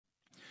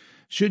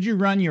Should you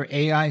run your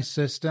AI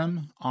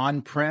system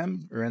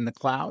on-prem or in the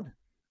cloud?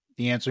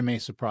 The answer may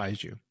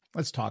surprise you.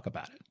 Let's talk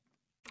about it.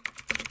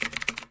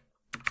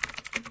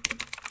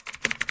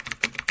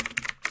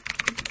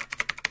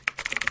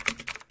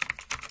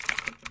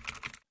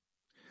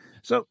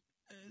 So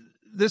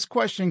this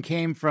question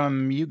came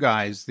from you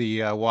guys,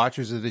 the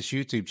watchers of this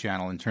YouTube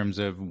channel, in terms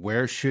of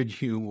where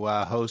should you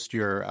host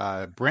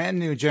your brand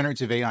new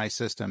generative AI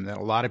system that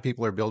a lot of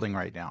people are building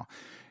right now.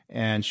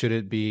 And should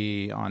it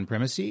be on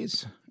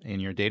premises in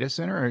your data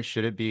center, or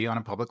should it be on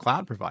a public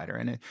cloud provider?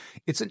 And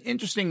it's an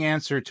interesting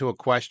answer to a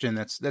question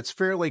that's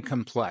fairly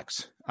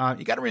complex.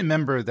 You got to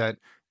remember that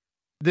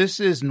this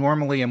is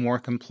normally a more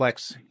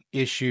complex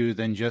issue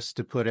than just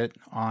to put it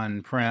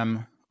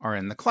on-prem or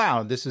in the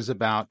cloud. This is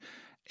about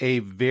a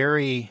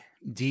very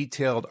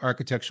detailed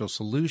architectural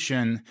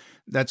solution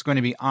that's going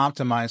to be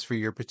optimized for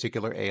your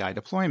particular AI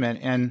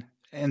deployment.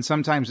 And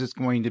sometimes it's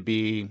going to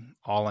be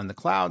all in the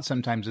cloud.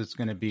 Sometimes it's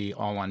going to be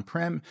all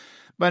on-prem.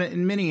 But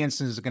in many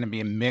instances, it's going to be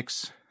a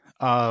mix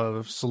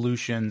of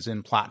solutions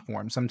and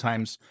platforms,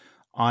 sometimes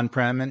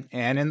on-prem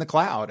and in the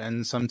cloud,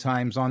 and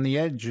sometimes on the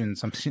edge. And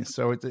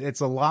so it's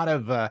a lot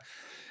of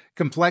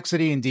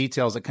complexity and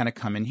details that kind of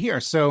come in here.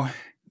 So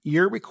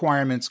your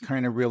requirements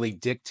kind of really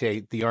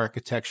dictate the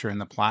architecture and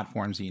the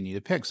platforms that you need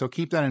to pick. So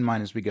keep that in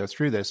mind as we go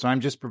through this. So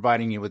I'm just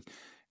providing you with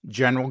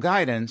general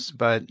guidance,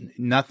 but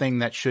nothing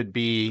that should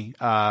be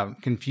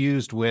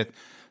confused with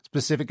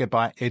specific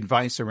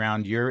advice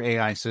around your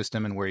AI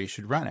system and where you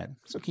should run it.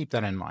 So keep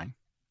that in mind.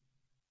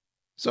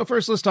 So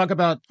first, let's talk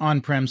about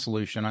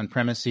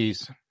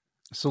on-premises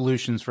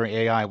solutions for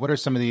AI. What are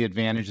some of the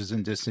advantages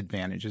and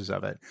disadvantages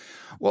of it?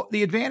 Well,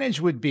 the advantage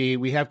would be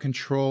we have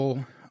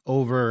control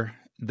over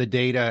the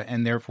data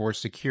and therefore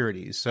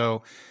security.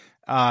 So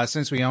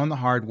since we own the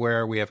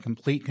hardware, we have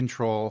complete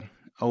control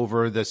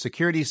over the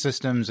security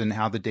systems and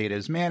how the data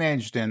is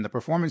managed and the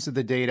performance of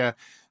the data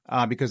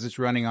because it's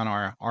running on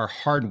our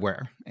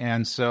hardware.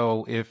 And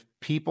so if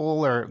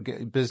people or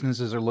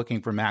businesses are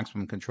looking for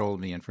maximum control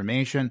of the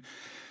information,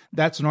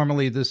 that's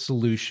normally the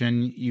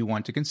solution you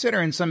want to consider.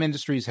 And some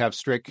industries have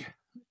strict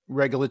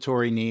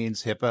regulatory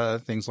needs,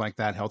 HIPAA, things like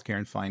that, healthcare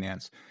and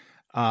finance,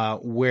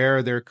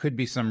 where there could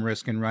be some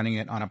risk in running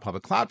it on a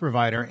public cloud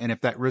provider. And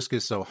if that risk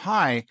is so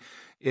high,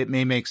 it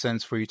may make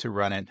sense for you to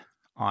run it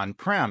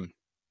on-prem.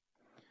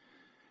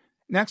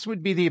 Next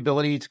would be the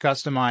ability to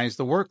customize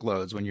the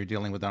workloads when you're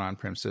dealing with an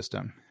on-prem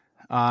system.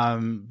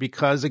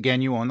 Because,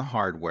 again, you own the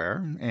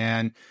hardware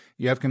and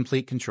you have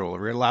complete control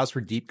over it. It allows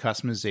for deep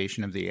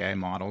customization of the AI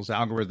models,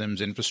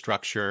 algorithms,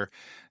 infrastructure,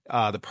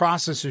 the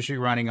processors you're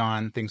running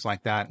on, things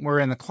like that. Where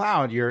in the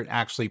cloud, you're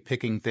actually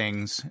picking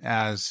things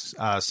as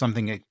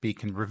something that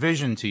can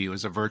revision to you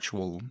as a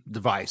virtual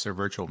device or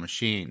virtual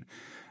machine.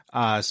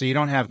 So you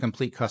don't have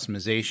complete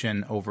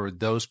customization over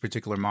those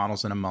particular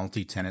models in a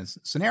multi-tenant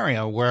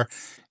scenario where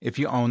if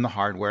you own the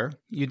hardware,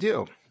 you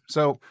do.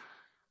 So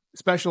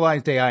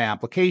specialized AI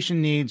application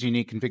needs,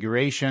 unique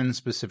configuration,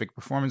 specific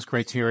performance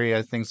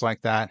criteria, things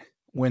like that.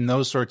 When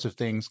those sorts of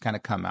things kind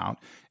of come out,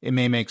 it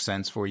may make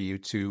sense for you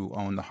to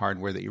own the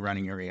hardware that you're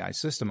running your AI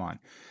system on.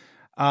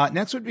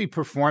 Next would be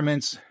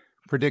performance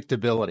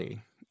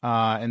predictability.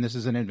 And this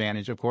is an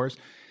advantage, of course.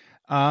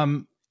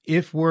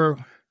 If we're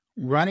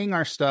running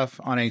our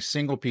stuff on a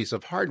single piece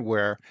of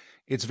hardware,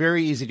 it's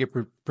very easy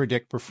to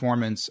predict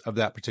performance of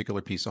that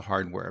particular piece of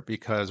hardware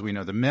because we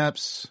know the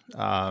MIPS,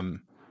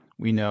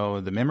 we know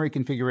the memory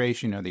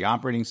configuration, we know the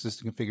operating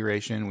system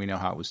configuration, we know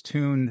how it was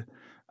tuned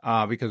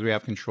because we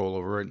have control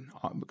over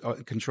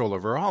it, control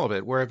over all of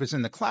it. Where if it's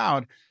in the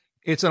cloud,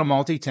 it's in a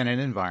multi-tenant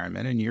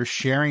environment and you're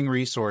sharing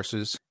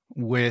resources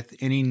with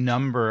any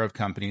number of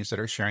companies that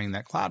are sharing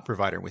that cloud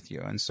provider with you.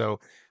 And so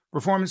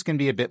performance can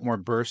be a bit more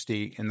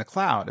bursty in the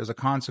cloud as a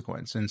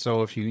consequence. And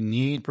so if you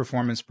need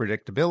performance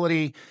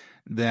predictability,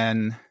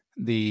 then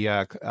the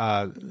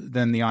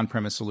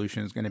on-premise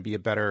solution is going to be a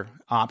better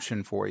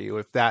option for you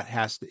if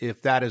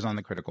that is on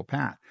the critical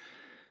path.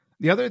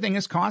 The other thing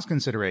is cost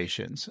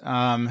considerations.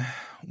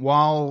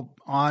 While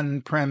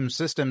on-prem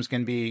systems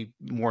can be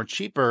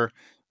cheaper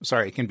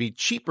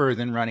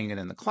than running it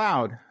in the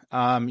cloud,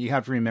 you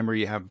have to remember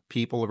you have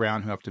people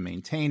around who have to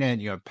maintain it.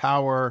 You have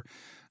power.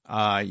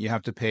 You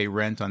have to pay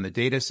rent on the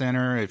data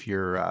center if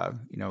you're,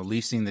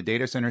 leasing the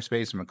data center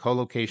space from a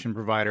co-location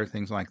provider,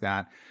 things like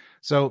that.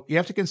 So you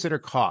have to consider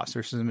costs.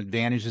 There's some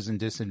advantages and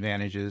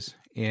disadvantages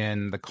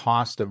in the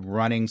cost of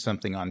running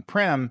something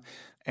on-prem,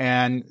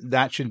 and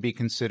that should be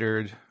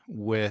considered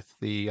with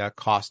the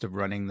cost of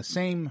running the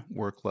same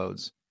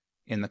workloads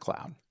in the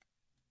cloud.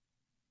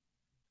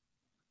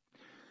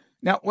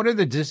 Now, what are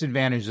the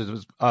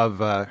disadvantages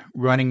of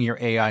running your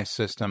AI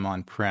system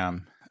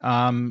on-prem?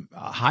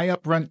 High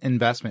upfront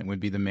investment would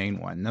be the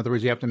main one. In other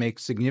words, you have to make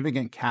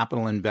significant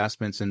capital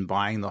investments in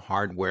buying the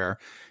hardware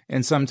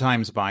and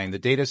sometimes buying the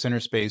data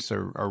center space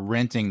or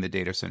renting the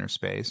data center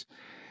space.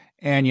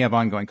 And you have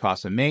ongoing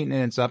costs of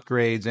maintenance,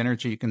 upgrades,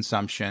 energy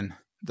consumption,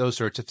 those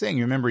sorts of things.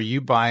 Remember,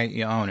 you buy it,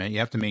 you own it, you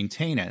have to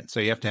maintain it.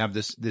 So you have to have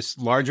this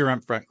larger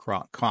upfront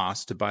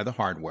cost to buy the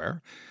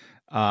hardware.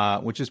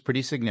 which is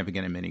pretty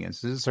significant in many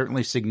instances.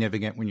 Certainly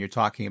significant when you're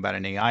talking about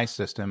an AI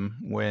system,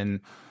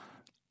 when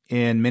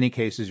in many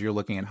cases you're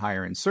looking at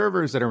higher end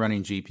servers that are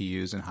running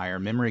GPUs and higher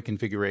memory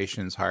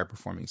configurations, higher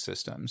performing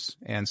systems.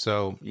 And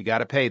so you got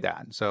to pay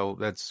that. So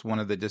that's one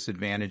of the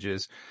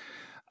disadvantages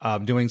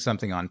of doing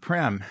something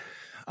on-prem.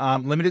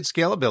 Limited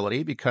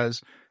scalability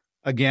because,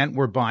 again,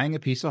 we're buying a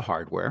piece of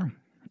hardware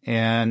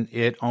and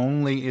it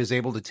only is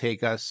able to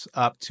take us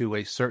up to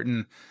a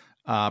certain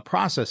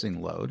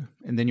processing load.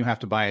 And then you have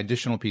to buy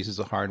additional pieces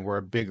of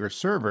hardware, bigger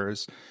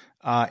servers.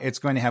 It's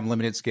going to have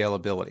limited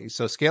scalability.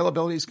 So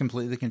scalability is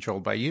completely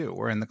controlled by you.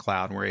 We're in the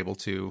cloud. We're able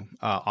to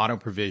auto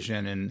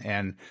provision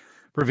and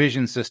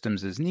provision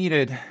systems as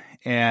needed.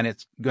 And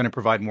it's going to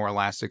provide more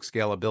elastic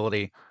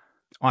scalability.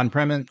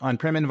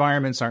 On-prem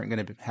environments aren't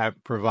going to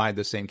provide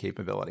the same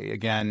capability.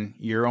 Again,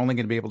 you're only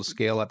going to be able to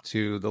scale up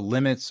to the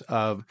limits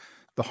of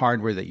the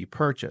hardware that you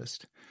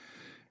purchased.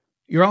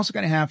 You're also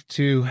going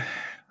to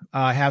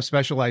have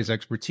specialized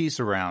expertise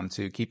around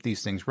to keep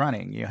these things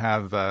running. You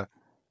have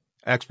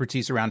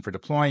expertise around for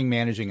deploying,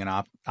 managing,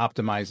 and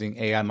optimizing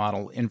AI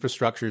model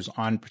infrastructures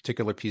on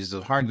particular pieces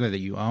of hardware that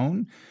you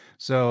own.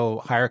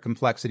 So higher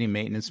complexity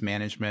maintenance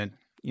management,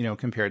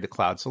 compared to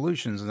cloud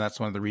solutions. And that's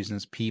one of the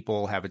reasons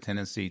people have a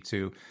tendency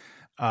to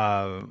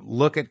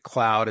look at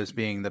cloud as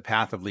being the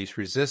path of least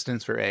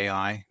resistance for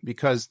AI,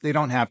 because they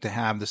don't have to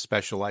have the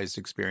specialized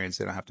experience.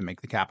 They don't have to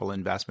make the capital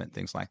investment,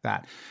 things like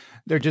that.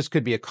 There just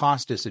could be a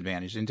cost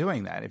disadvantage in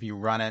doing that. If you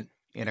run it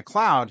in a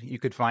cloud, you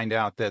could find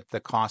out that the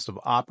cost of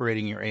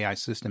operating your AI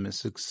system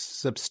is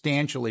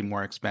substantially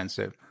more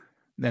expensive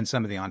than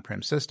some of the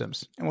on-prem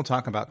systems. And we'll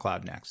talk about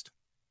cloud next.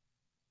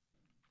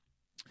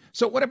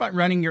 So what about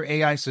running your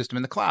AI system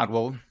in the cloud?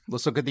 Well,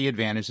 let's look at the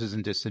advantages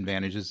and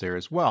disadvantages there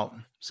as well.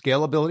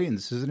 Scalability, and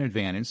this is an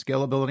advantage,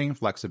 scalability and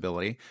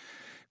flexibility.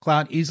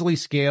 Cloud easily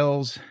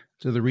scales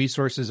to the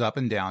resources up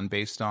and down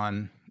based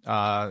on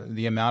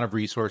the amount of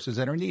resources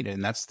that are needed.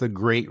 And that's the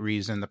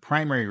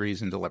primary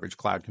reason to leverage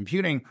cloud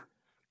computing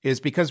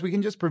is because we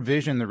can just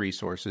provision the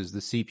resources, the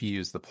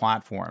CPUs, the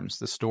platforms,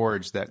 the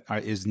storage that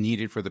is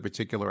needed for the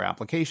particular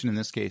application, in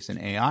this case, an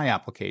AI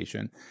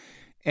application.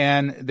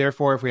 And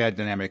therefore, if we had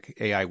dynamic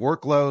AI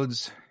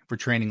workloads for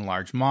training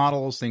large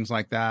models, things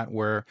like that,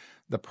 where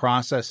the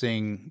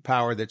processing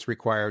power that's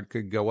required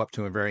could go up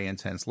to a very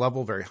intense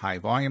level, very high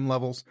volume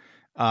levels,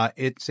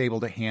 it's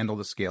able to handle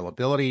the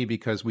scalability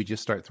because we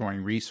just start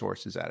throwing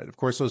resources at it. Of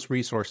course, those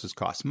resources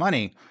cost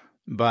money,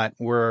 but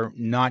we're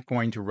not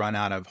going to run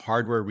out of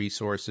hardware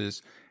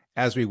resources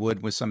as we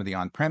would with some of the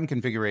on-prem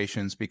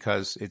configurations,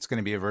 because it's going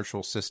to be a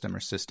virtual system or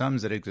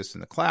systems that exist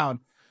in the cloud.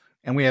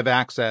 And we have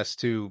access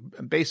to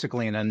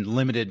basically an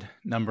unlimited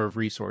number of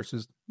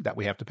resources that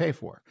we have to pay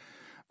for.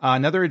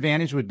 Another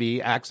advantage would be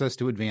access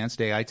to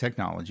advanced AI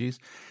technologies.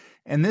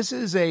 And this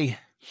is a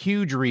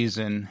huge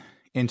reason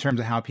in terms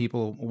of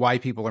why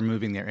people are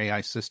moving their AI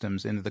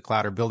systems into the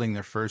cloud or building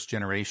their first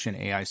generation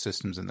AI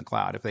systems in the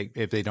cloud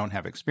if they don't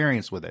have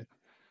experience with it.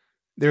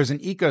 There's an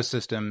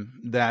ecosystem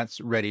that's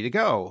ready to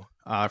go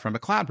from a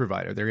cloud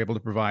provider. They're able to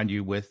provide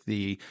you with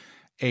the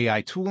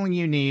AI tooling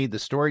you need, the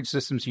storage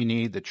systems you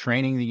need, the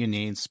training that you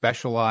need,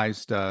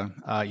 specialized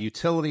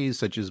utilities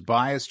such as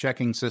bias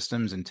checking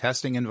systems and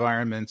testing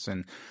environments,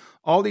 and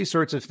all these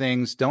sorts of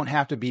things don't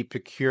have to be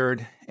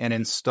procured and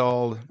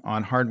installed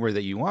on hardware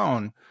that you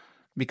own.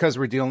 Because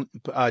we're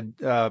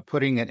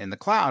putting it in the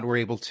cloud, we're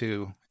able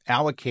to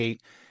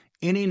allocate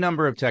any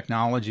number of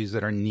technologies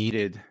that are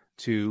needed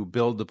to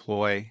build,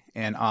 deploy,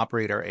 and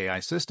operate our AI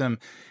system.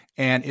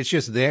 And it's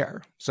just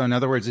there. So in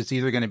other words, it's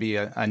either going to be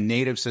a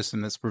native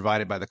system that's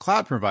provided by the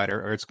cloud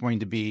provider, or it's going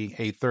to be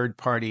a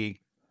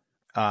third-party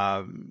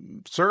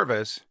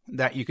service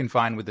that you can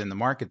find within the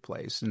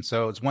marketplace. And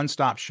so it's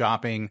one-stop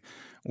shopping.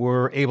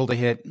 We're able to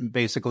hit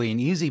basically an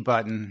easy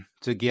button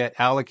to get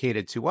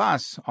allocated to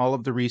us all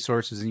of the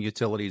resources and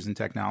utilities and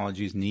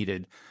technologies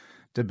needed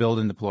to build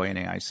and deploy an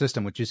AI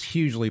system, which is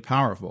hugely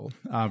powerful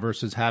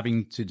versus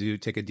having to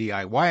take a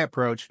DIY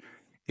approach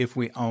if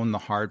we own the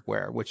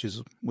hardware, which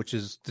is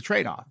the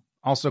trade-off.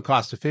 Also,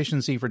 cost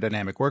efficiency for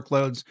dynamic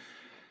workloads.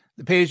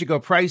 The pay-as-you-go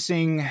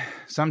pricing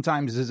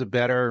sometimes is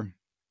it's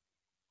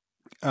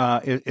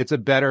a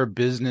better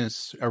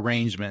business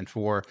arrangement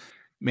for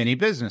many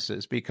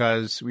businesses,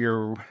 because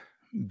we're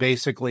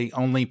basically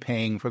only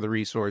paying for the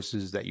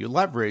resources that you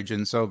leverage.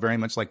 And so very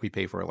much like we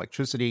pay for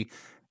electricity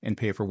and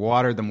pay for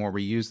water, the more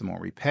we use, the more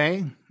we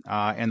pay.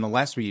 And the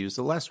less we use,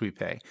 the less we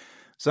pay.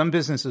 Some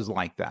businesses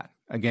like that.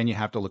 Again, you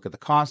have to look at the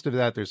cost of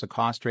that. There's a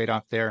cost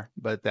trade-off there,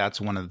 but that's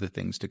one of the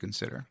things to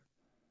consider.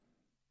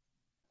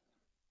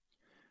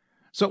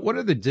 So what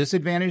are the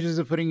disadvantages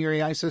of putting your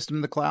AI system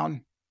in the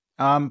cloud?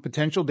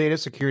 Potential data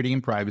security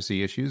and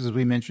privacy issues, as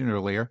we mentioned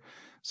earlier.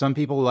 Some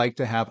people like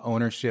to have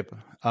ownership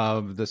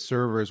of the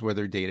servers where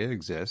their data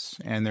exists,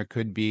 and there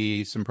could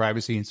be some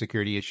privacy and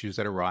security issues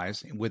that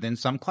arise within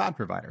some cloud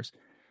providers.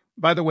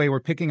 By the way, we're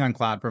picking on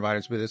cloud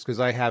providers with this because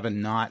I haven't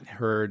not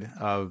heard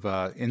of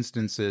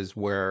instances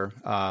where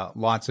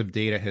lots of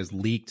data has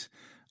leaked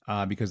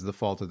because of the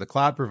fault of the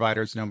cloud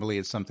providers. Normally,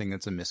 it's something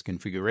that's a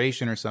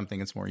misconfiguration or something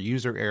that's more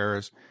user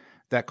errors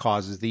that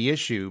causes the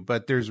issue.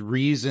 But there's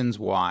reasons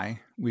why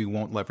we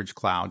won't leverage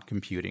cloud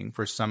computing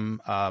for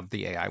some of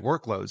the AI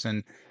workloads.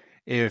 And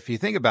if you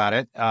think about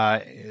it,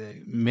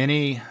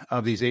 many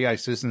of these AI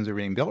systems that are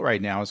being built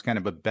right now is kind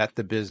of a bet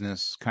the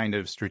business kind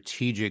of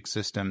strategic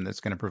system that's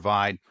going to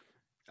provide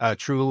a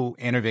true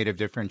innovative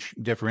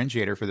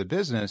differentiator for the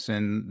business.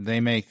 And they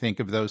may think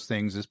of those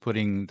things as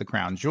putting the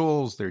crown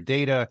jewels, their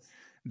data,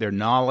 their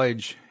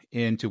knowledge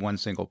into one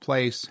single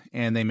place.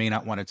 And they may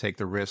not want to take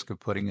the risk of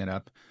putting it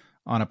up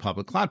on a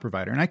public cloud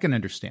provider. And I can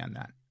understand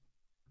that.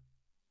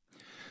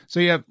 So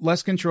you have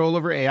less control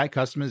over AI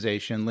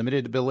customization,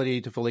 limited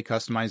ability to fully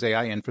customize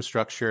AI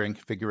infrastructure and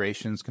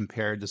configurations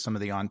compared to some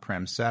of the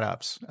on-prem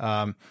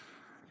setups.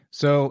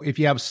 So if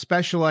you have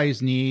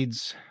specialized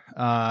needs,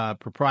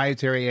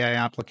 proprietary AI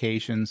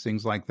applications,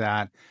 things like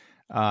that,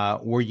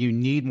 where you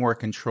need more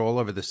control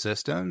over the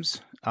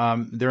systems,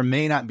 there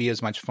may not be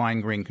as much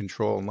fine-grained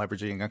control in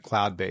leveraging a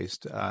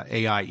cloud-based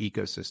AI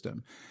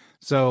ecosystem.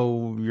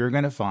 So you're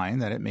going to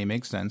find that it may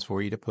make sense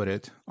for you to put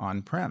it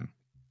on-prem.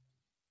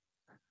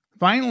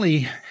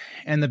 Finally,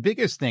 and the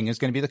biggest thing is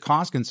going to be the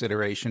cost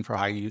consideration for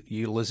high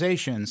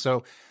utilization.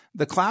 So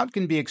the cloud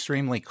can be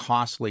extremely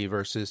costly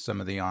versus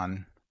some of the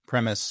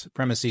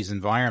on-premises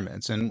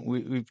environments. And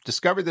we've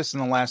discovered this in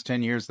the last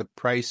 10 years. The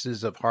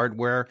prices of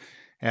hardware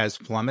has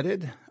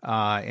plummeted,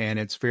 and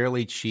it's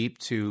fairly cheap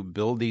to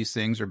build these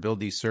things or build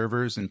these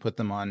servers and put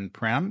them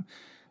on-prem.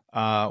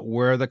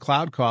 Where the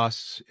cloud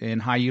costs in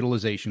high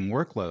utilization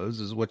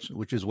workloads is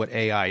which is what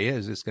AI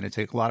is. It's going to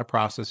take a lot of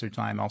processor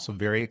time, also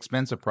very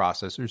expensive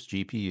processors,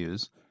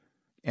 GPUs,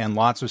 and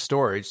lots of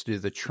storage to do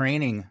the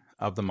training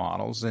of the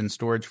models and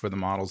storage for the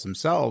models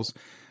themselves,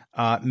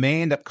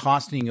 may end up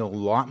costing you a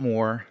lot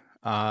more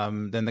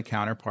than the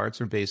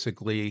counterparts or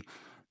basically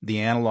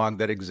the analog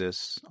that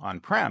exists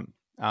on-prem.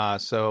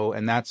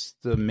 And that's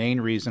the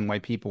main reason why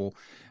people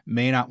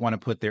may not want to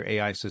put their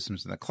AI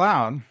systems in the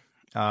cloud.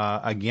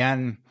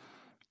 Again,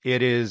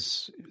 it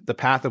is the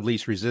path of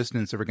least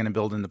resistance if we're going to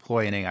build and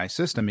deploy an AI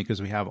system because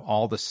we have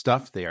all the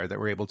stuff there that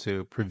we're able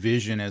to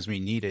provision as we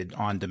needed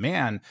on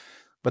demand.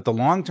 But the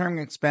long-term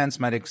expense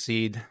might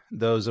exceed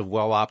those of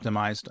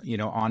well-optimized,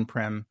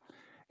 on-prem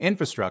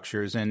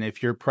infrastructures. And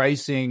if you're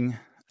pricing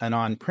an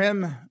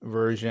on-prem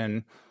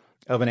version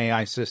of an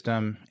AI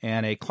system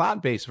and a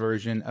cloud-based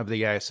version of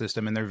the AI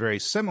system, and they're very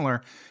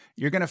similar,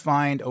 you're going to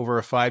find over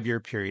a 5-year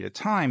period of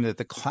time that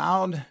the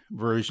cloud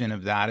version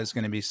of that is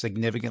going to be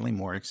significantly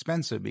more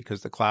expensive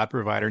because the cloud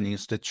provider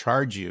needs to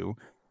charge you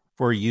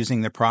for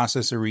using the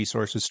processor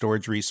resources,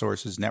 storage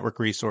resources, network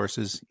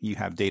resources. You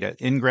have data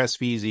ingress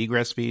fees,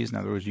 egress fees. In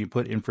other words, you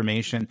put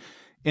information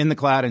in the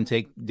cloud and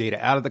take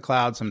data out of the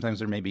cloud. Sometimes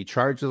there may be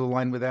charges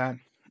aligned with that.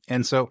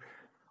 And so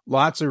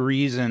lots of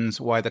reasons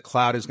why the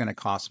cloud is going to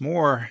cost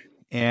more.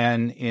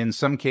 And in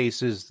some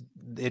cases,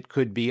 it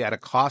could be at a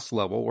cost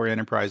level where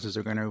enterprises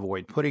are going to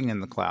avoid putting it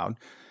in the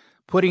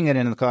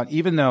cloud,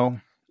 even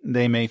though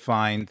they may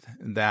find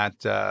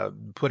that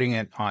putting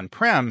it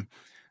on-prem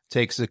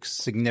takes a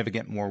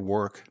significant more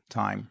work,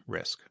 time,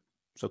 risk.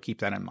 So keep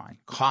that in mind.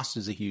 Cost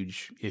is a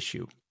huge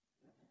issue.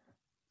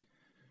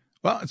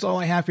 Well, that's all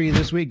I have for you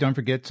this week. Don't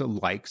forget to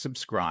like,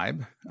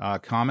 subscribe,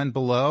 comment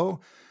below.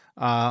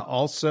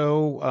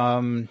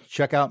 Also,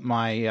 check out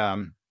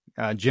my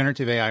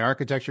Generative AI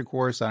Architecture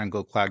course out on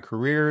Go Cloud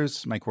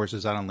Careers. My course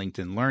is out on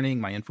LinkedIn Learning,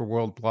 my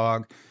InfoWorld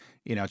blog.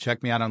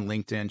 Check me out on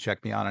LinkedIn,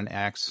 check me out on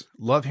X.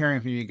 Love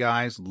hearing from you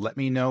guys. Let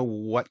me know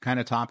what kind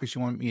of topics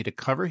you want me to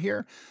cover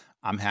here.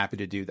 I'm happy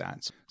to do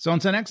that. So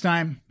until next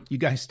time, you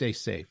guys stay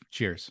safe.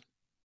 Cheers.